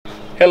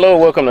Hello,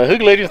 welcome to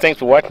Hook Legends. Thanks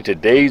for watching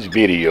today's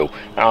video.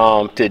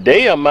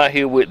 Today I'm out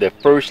here with the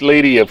First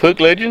Lady of Hook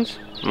Legends,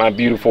 my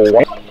beautiful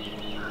wife.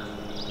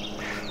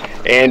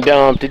 And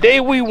today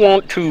we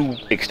want to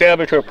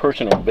establish her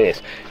personal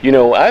best. You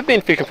know, I've been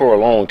fishing for a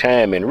long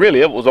time, and really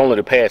it was only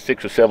the past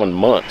 6 or 7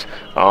 months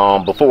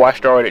before I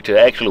started to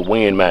actually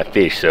win my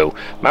fish. So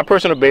my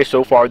personal best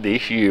so far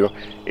this year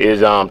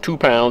is 2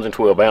 pounds and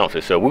 12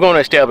 ounces. So we're going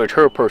to establish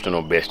her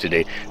personal best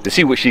today to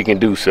see what she can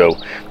do. So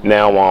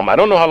now I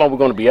don't know how long we're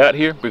going to be out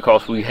here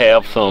because we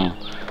have some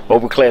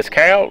overcast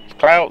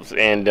clouds,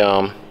 and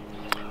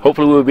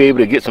hopefully we'll be able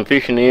to get some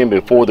fishing in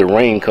before the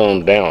rain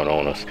comes down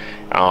on us.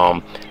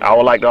 I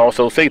would like to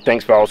also say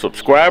thanks for all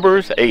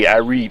subscribers. Hey, I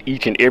read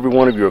each and every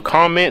one of your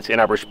comments and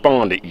I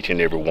respond to each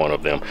and every one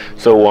of them.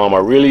 So I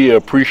really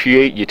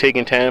appreciate you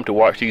taking time to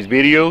watch these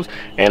videos,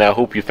 and I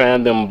hope you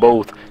find them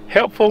both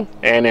helpful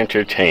and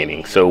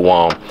entertaining.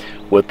 So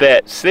with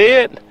that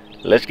said,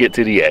 let's get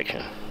to the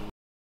action.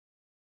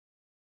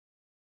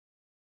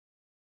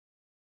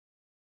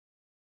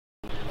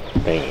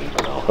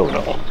 Hold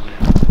on.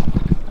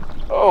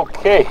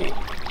 Okay,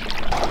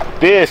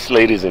 this,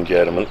 ladies and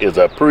gentlemen, is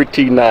a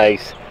pretty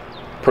nice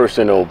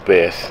personal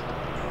best.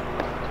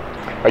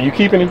 Are you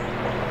keeping him?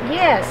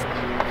 Yes.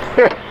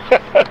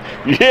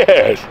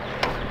 Yes.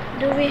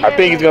 I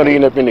think he's going to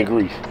end up in the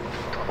grease.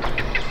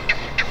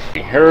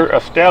 Her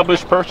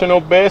established personal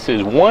best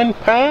is 1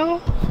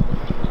 pound.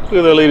 Look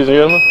at that, ladies and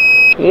gentlemen.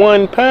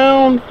 1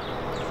 pound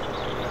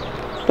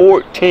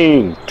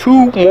 14.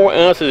 2 more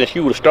ounces, and she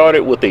would have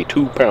started with a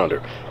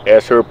 2-pounder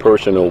as her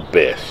personal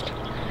best.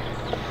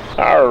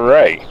 All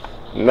right,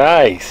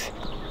 nice.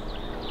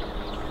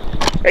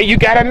 Hey, you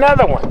got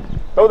another one.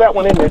 Throw that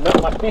one in there.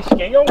 Not my fish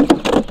scale. You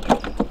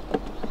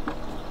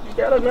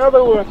got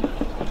another one.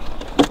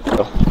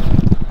 Oh,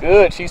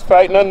 good. She's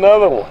fighting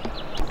another one.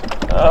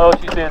 Oh,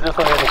 she says this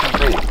one isn't too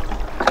big.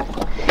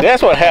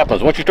 That's what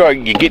happens once you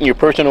start getting your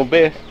personal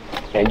best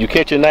and you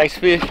catch a nice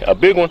fish, a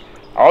big one.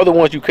 All the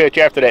ones you catch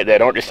after that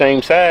that aren't the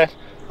same size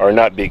are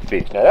not big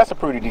fish. Now that's a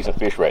pretty decent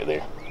fish right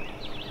there.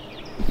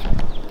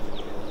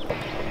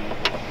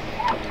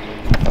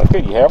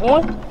 Okay, you have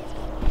one?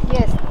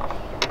 Yes.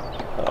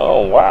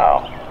 Oh,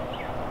 wow.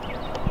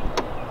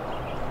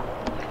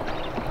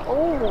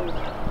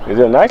 Oh. Is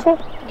it a nice one?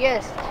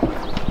 Yes.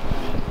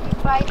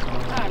 Right.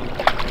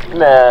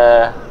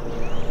 Nah,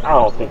 I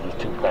don't think he's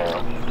 2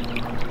 pounds.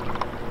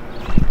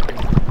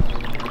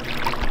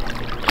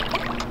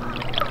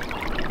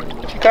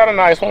 She caught a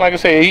nice one. Like I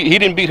said, he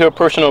didn't beat her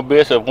personal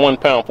best of 1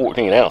 pound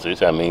 14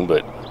 ounces. I mean,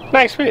 but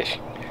nice fish.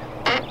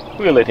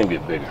 We'll let him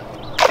get bigger.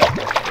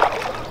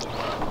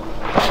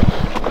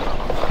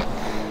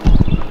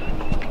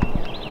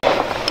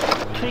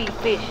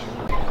 Fish.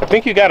 I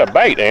think you got a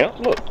bite, Aunt.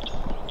 Look.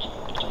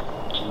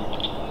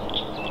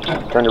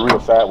 Turn the reel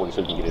sideways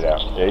so you can get it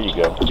out. There you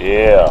go.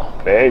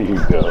 Yeah, there you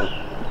go.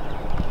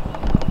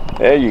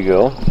 There you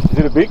go. Is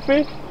it a big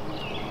fish?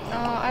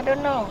 I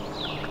don't know.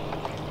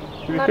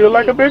 Do you feel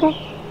like a big one?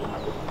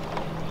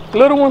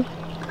 Little one?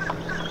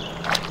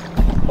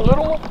 A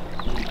little one?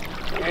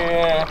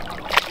 Yeah.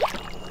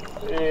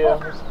 Yeah.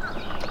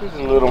 This is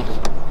a little.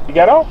 You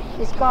got all?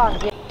 It's gone.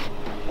 Yeah.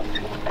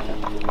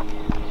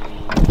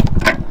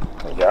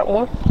 Got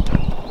one?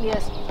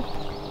 Yes.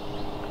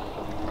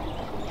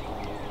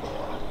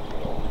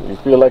 You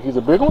feel like he's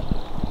a big one?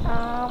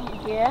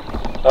 Yeah.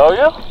 Oh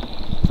yeah?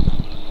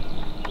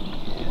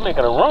 He's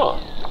making a run.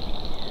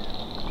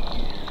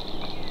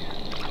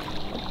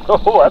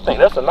 Oh, I think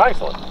that's a nice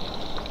one.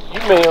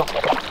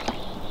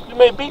 You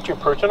may beat your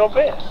personal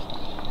best.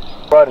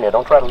 Right in there,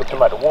 don't try to lift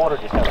him out of the water,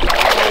 just kind of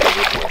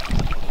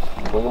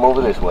bring him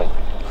over this way.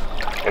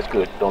 That's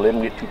good. Don't let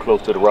him get too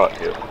close to the rock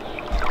here.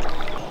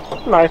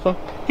 Nice one.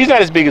 He's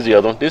not as big as the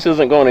other one. This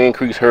isn't going to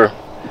increase her.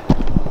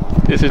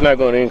 This is not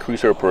going to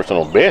increase her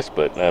personal best,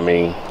 but I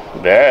mean,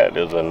 that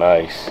is a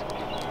nice.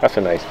 That's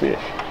a nice fish.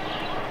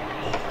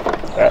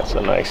 That's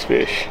a nice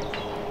fish.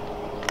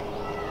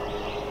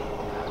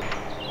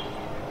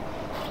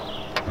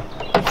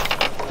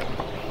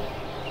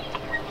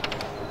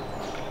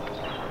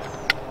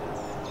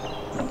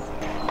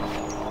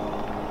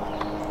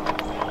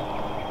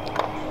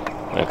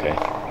 Okay.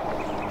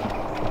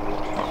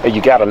 Hey,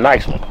 you got a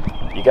nice one.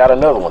 You got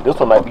another one. This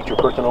one might beat your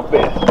personal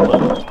best.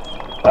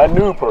 A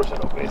new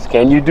personal best.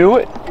 Can you do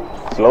it?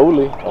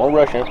 Slowly. Don't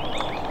rush him.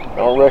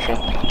 Don't rush him.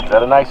 Is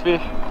that a nice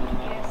fish?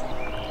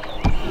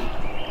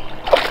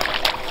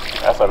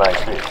 That's a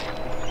nice fish.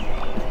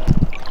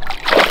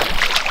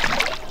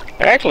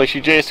 Actually, she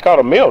just caught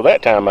a male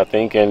that time, I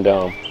think, and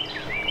I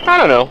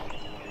don't know.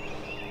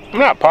 I'm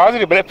not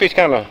positive, but that fish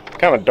kind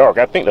of dark.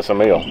 I think that's a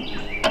male.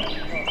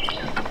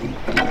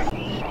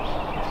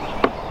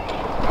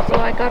 So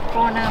I got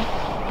 4 now.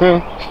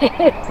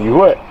 You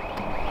what?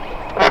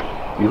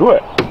 You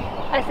what?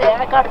 I said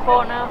I got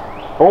 4 now.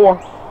 4?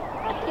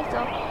 I think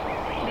so.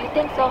 Do you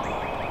think so?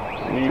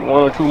 Need 1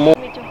 or 2 more?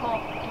 Me too.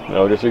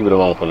 No, just leave it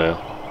alone for now.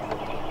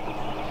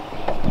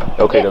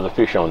 Okay, yeah. There's a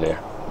fish on there.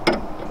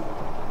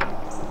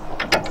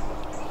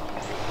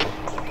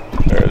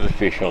 There's a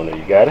fish on there.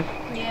 You got it?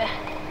 Yeah.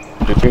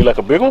 Does it feel like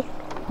a big one?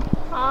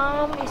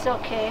 It's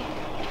okay.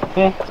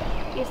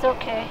 It's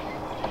okay.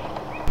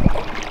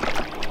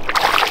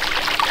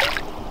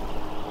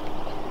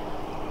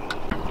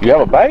 You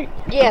have a bite?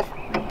 Yes.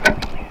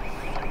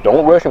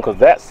 Don't rush them, because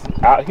that's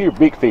out here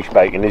big fish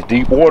bite in this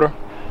deep water.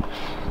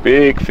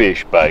 Big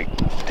fish bite.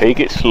 Take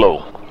it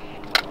slow.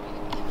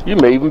 You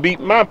may even beat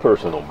my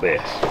personal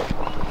best.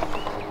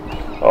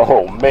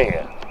 Oh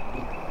man,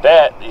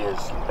 that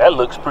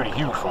looks pretty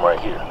huge from right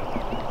here.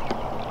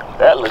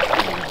 That looks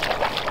pretty huge.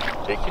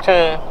 Take your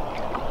time.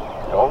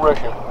 Don't rush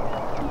him.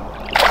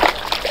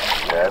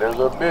 That is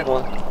a big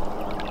one.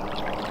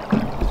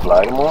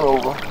 Slide him on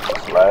over.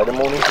 Slide him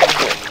on into the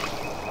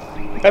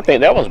net. I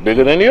think that one's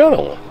bigger than the other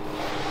one.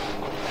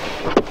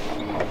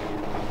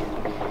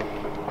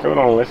 Hold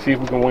on, let's see if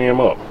we can weigh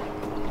him up.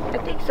 I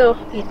think so.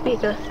 It's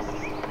bigger.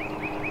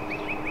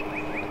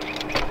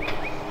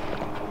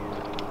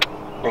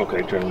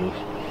 Okay, turn loose.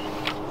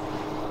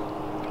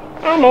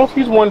 I don't know if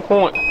he's 1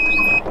 point.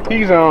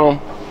 He's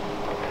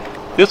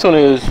this one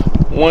is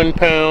 1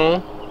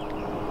 pound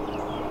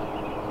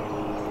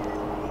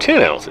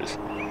 10 ounces.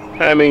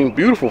 I mean,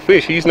 beautiful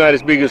fish. He's not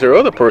as big as her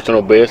other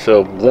personal best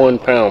of 1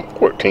 pound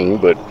 14,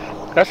 but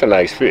that's a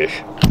nice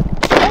fish.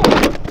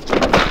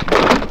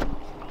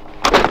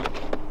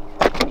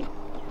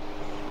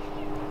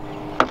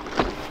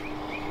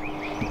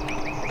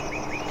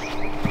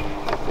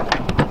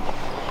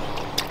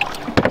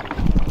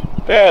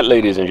 That,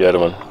 ladies and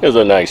gentlemen, is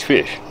a nice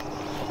fish.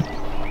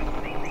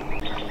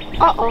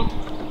 Uh-oh.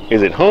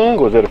 Is it hung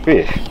or is it a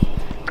fish?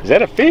 Is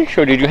that a fish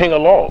or did you hang a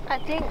log? I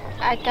think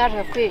I got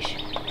a fish.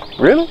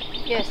 Really?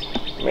 Yes.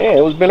 Man,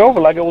 it was bent over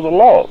like it was a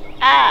log.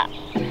 Ah.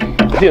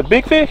 Is it a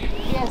big fish?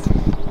 Yes.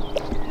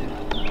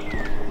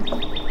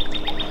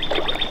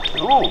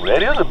 Ooh,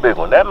 that is a big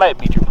one. That might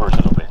beat your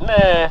personal best.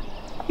 Nah,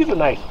 he's a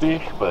nice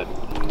fish, but...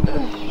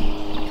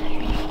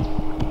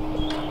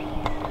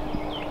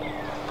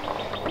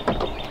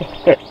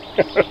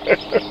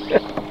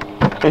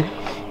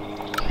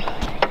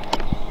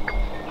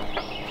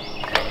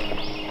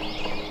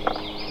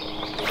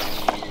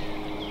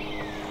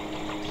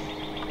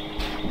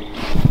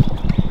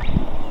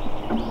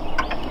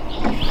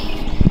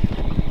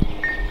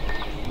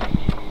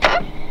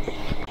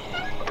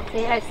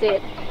 See, I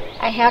said,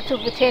 I have to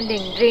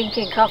pretending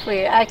drinking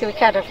coffee. I can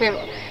kind of feel.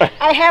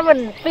 I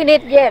haven't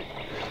finished yet,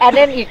 and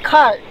then it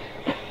caught.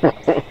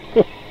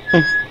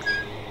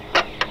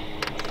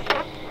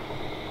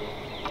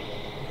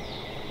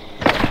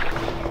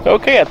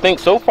 Okay, I think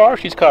so far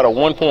she's caught a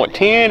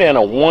 1.10 and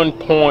a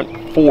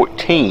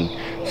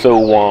 1.14. So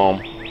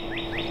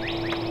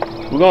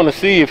we're going to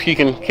see if she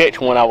can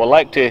catch one. I would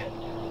like to.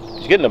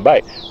 She's getting a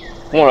bite.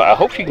 I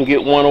hope she can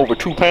get one over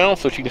 2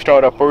 pounds so she can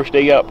start our first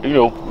day out, you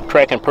know,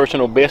 tracking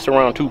personal best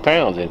around 2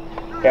 pounds and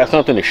have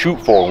something to shoot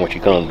for when she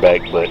comes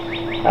back. But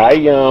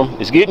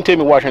it's getting to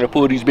me watching her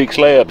pull these big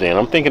slabs in.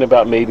 I'm thinking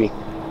about maybe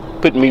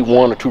putting me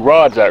 1 or 2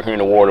 rods out here in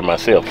the water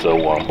myself. So,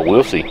 but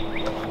we'll see.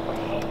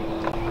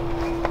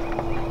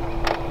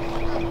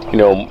 You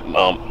know,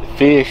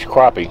 fish,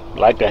 crappie,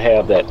 like to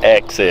have that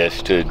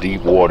access to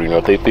deep water. You know,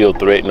 if they feel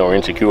threatened or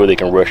insecure, they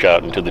can rush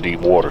out into the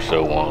deep water.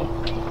 So,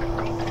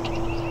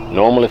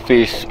 normally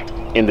fish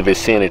in the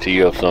vicinity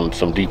of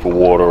some deeper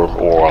water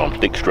or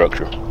thick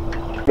structure.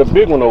 The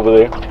big one over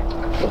there.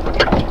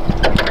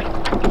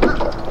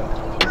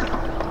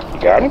 You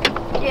got him?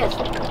 Yes.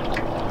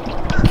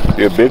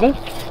 You a big one?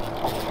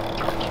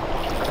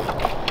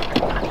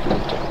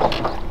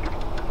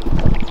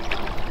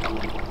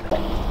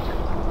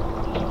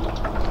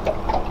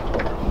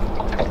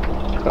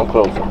 Come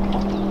closer.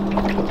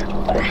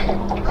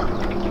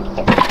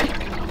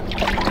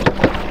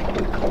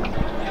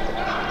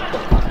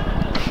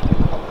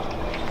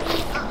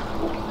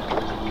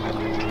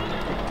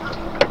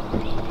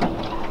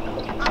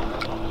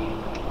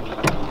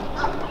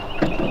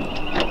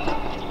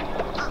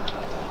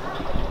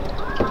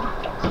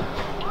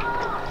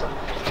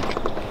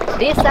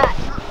 This side.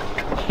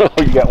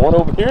 You got one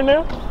over here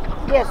now?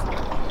 Yes.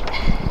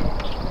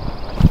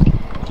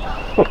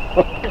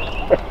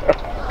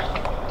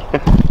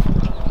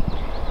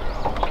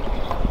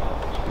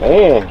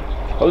 Man,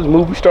 those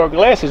movie star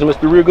glasses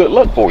must be real good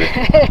luck for you.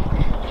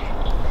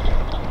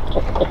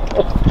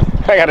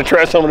 I gotta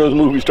try some of those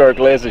movie star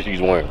glasses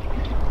she's wearing. Is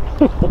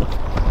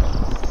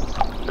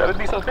that a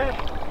decent fish?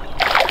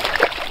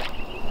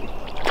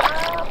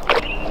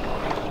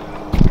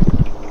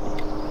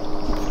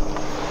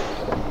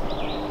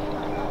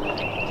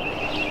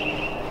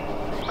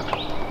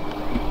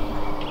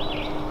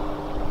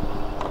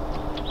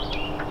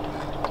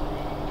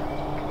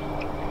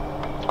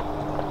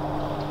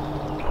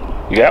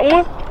 You got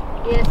one?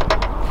 Yes.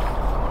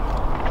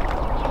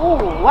 Oh,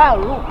 wow,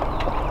 look.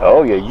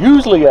 Oh yeah,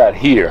 usually out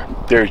here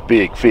there's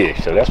big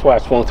fish, so that's why I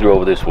swung through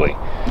over this way.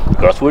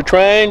 Because we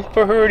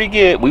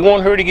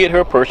want her to get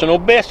her personal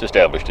best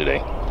established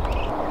today.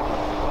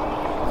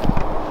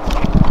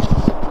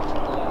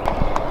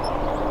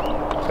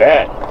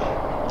 That,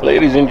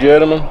 ladies and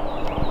gentlemen,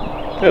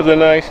 is a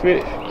nice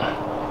fish.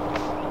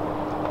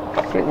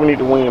 I think we need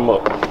to weigh him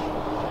up.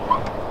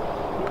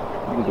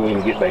 we can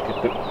even get back to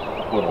put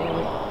on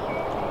it.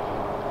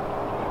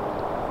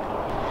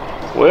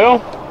 Well,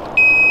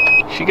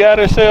 she got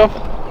herself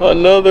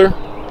another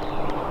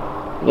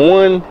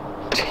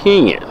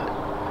 110.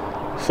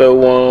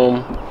 So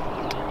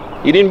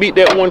you didn't beat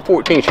that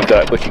 114 she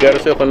got, but she got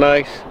herself a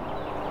nice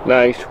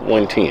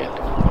 110.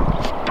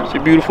 It's a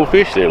beautiful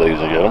fish there, ladies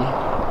and gentlemen.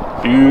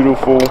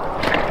 Beautiful,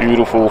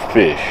 beautiful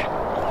fish.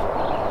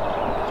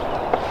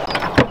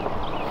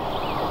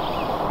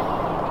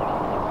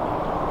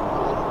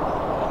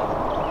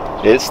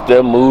 It's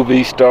the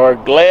movie star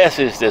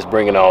glasses that's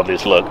bringing all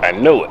this luck. I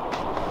know it.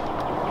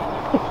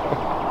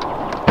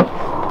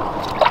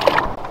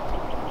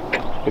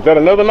 Is that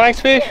another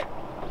nice fish?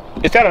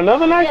 Is that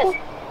another nice one?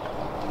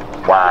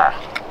 Wow.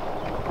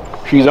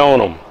 She's on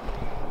them.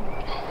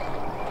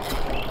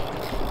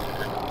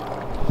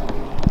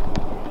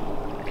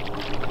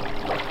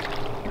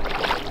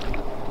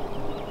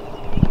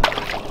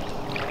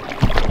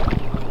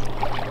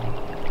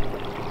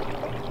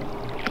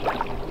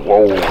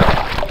 Whoa.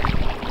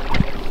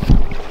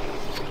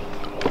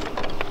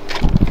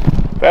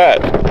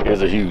 That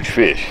is a huge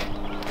fish.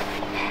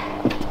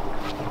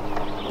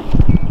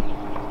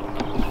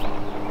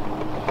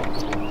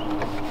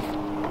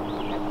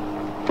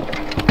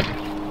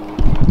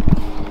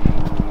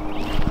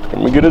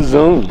 Let me get a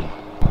zoom.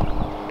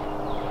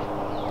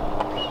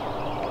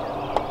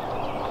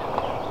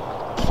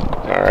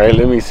 All right,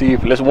 let me see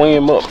if, let's weigh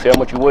him up, see how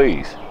much he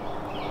weighs.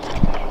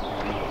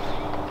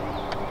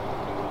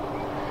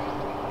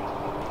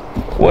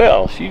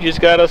 Well, she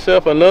just got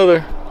herself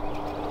another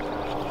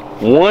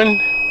one.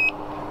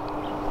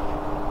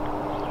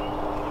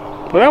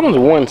 Well, that one's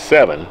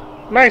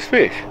 1.7. Nice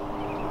fish.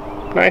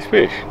 Nice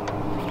fish.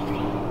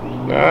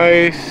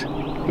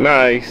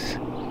 Nice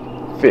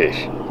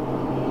fish.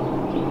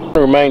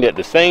 Remind that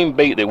the same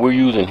bait that we're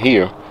using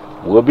here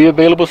will be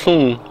available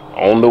soon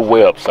on the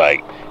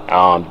website.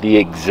 The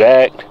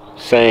exact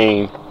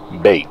same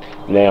bait.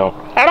 Now,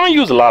 I don't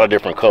use a lot of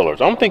different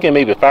colors. I'm thinking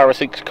maybe 5 or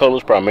 6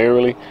 colors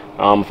primarily.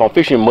 If I'm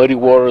fishing muddy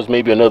waters,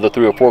 maybe another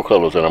 3 or 4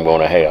 colors that I'm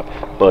going to have.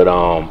 But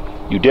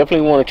you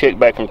definitely want to check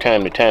back from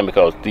time to time,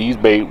 because these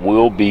bait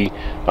will be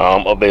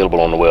available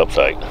on the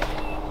website.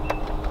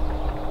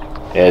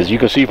 As you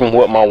can see from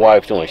what my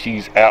wife's doing,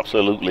 she's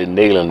absolutely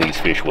nailing these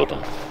fish with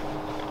them.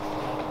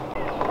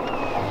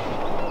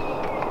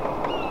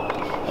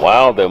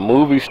 Wow, the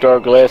movie star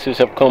glasses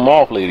have come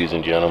off, ladies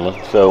and gentlemen.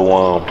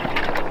 So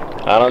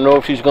I don't know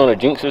if she's going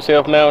to jinx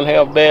herself now and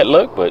have bad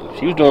luck, but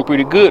she was doing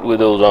pretty good with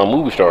those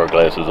movie star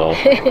glasses on.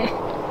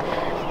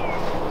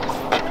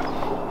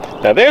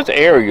 Now there's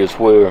areas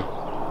where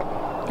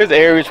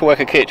I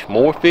could catch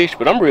more fish,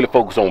 but I'm really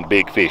focused on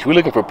big fish. We're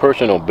looking for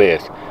personal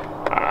best.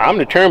 I'm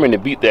determined to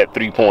beat that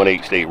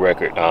 3.8 state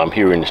record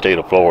here in the state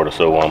of Florida.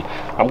 So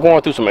I'm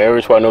going through some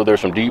areas where I know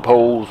there's some deep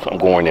holes. I'm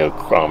going there,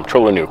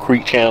 trolling near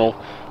creek channel.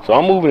 So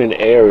I'm moving into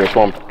areas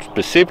where I'm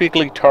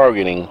specifically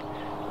targeting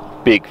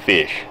big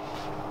fish.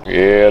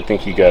 Yeah, I think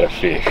he got a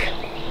fish.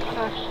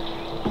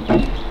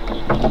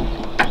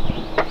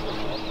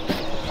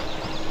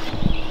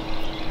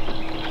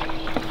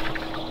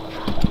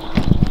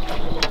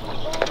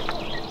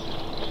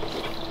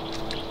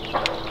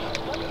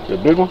 The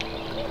big one?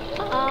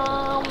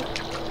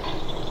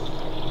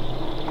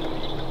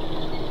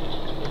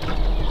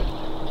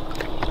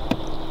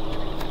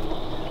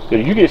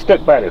 Did you get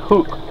stuck by the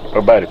hook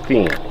or by the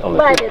fin?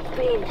 By the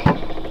fin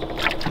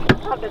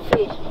of the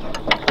fish.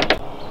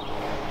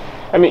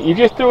 I mean, you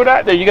just threw it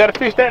out there. You got to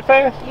fish that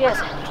fast? Yes.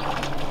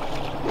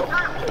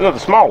 Another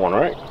small one,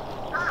 right?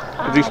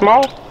 Is he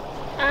small?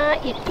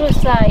 It's good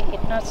size.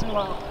 It's not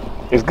small.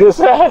 It's good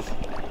size?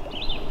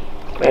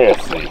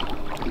 Let's see.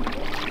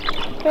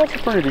 That's a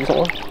pretty decent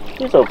one.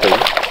 It's okay.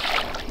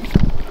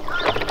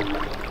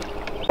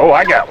 Oh,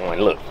 I got one.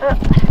 Look.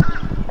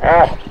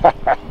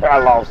 I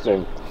lost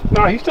him.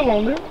 No, he's still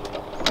on there.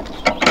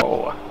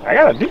 Oh, I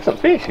got a decent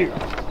fish here.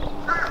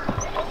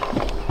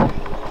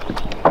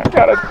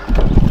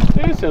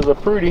 This is a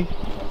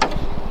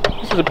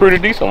pretty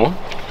decent one.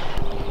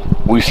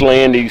 We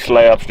slaying these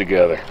slabs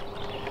together.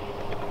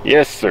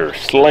 Yes, sir.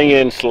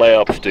 Slaying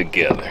slabs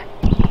together.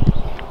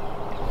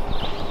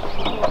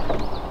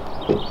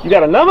 You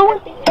got another one?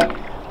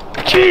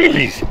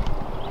 Jeez.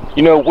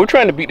 You know, we're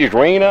trying to beat this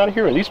rain out of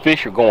here, and these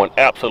fish are going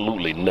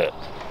absolutely nuts.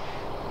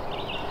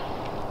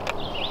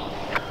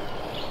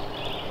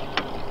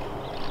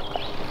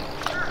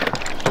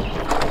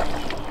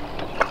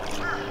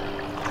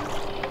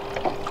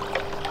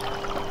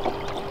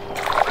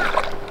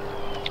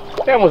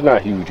 That one's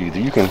not huge either.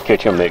 You can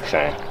catch him next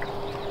time.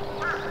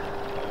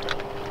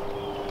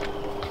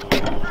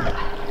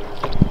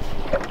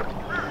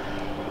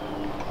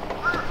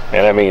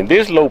 And I mean,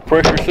 this low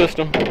pressure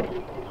system,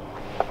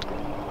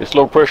 this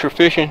low pressure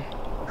fishing,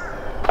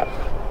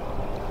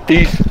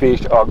 these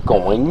fish are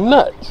going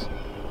nuts.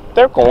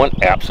 They're going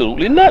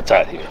absolutely nuts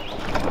out here.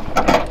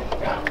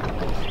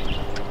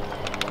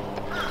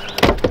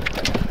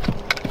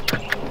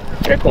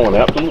 They're going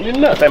absolutely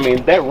nuts. I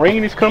mean, that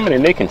rain is coming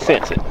and they can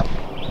sense it.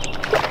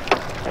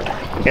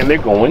 And they're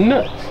going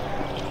nuts.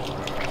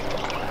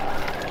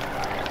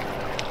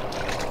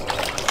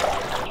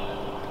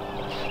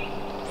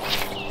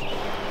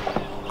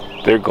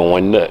 They're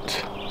going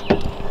nuts.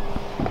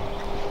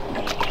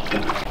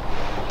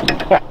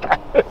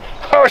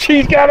 Oh,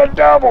 she's got a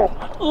double.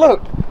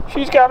 Look,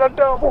 she's got a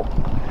double.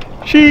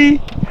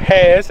 She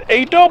has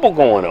a double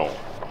going on.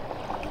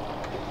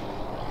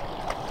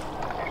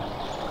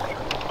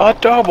 A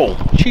double.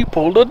 She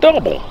pulled a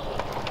double.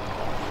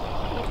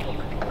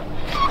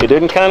 It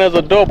doesn't count as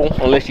a double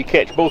unless you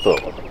catch both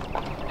of them.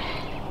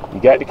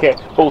 You got to catch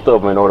both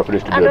of them in order for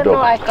this to be a double.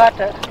 I don't know, I got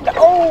a...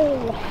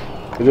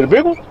 Oh! Is it a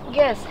big one?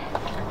 Yes.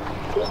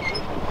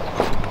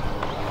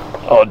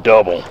 Oh,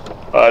 double.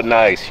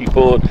 Nice. She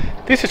pulled.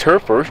 This is her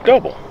first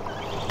double.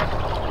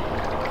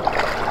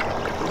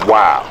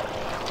 Wow.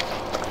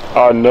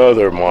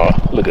 Another ma.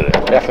 Look at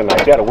that. That's a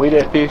nice. Gotta weigh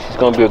that fish. It's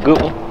gonna be a good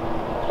one.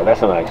 But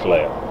that's a nice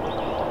slab.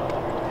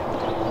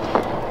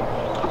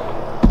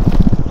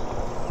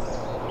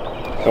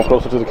 Come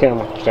closer to the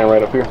camera. Stand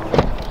right up here.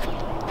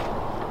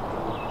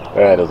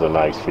 That is a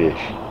nice fish.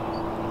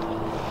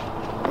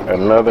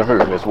 Another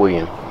hurt. Let's weigh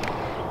in.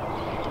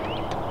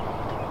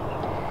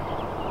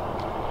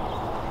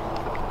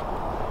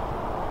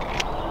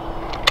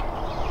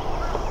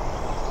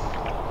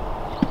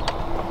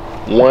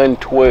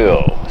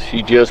 $112.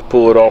 She just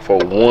pulled off a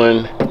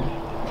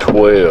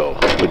 112.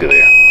 Look at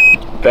there.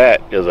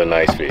 That is a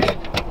nice fish.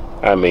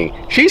 I mean,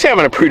 she's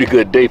having a pretty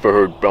good day for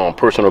her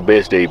personal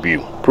best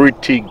debut.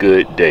 Pretty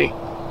good day.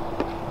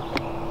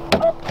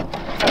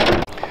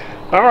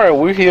 All right,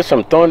 we hear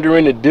some thunder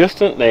in the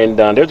distance, and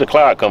there's a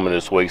cloud coming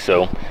this way,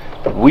 so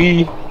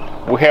we're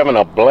having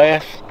a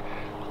blast.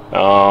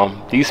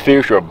 These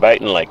fish are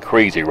biting like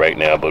crazy right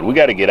now, but we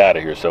got to get out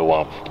of here.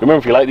 So remember,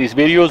 if you like these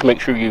videos, make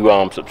sure you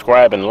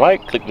subscribe and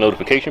like, click the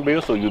notification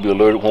bell so you'll be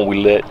alerted when we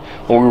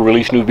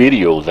release new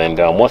videos. And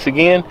once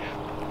again,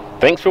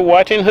 thanks for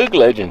watching Hook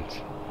Legends.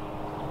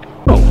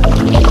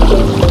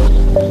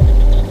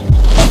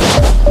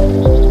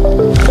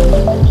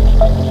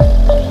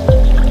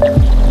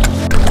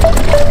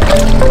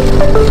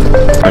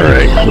 All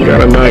right, we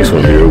got a nice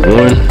one here.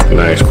 One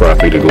nice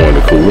crappie to go in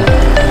the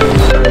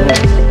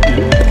cooler.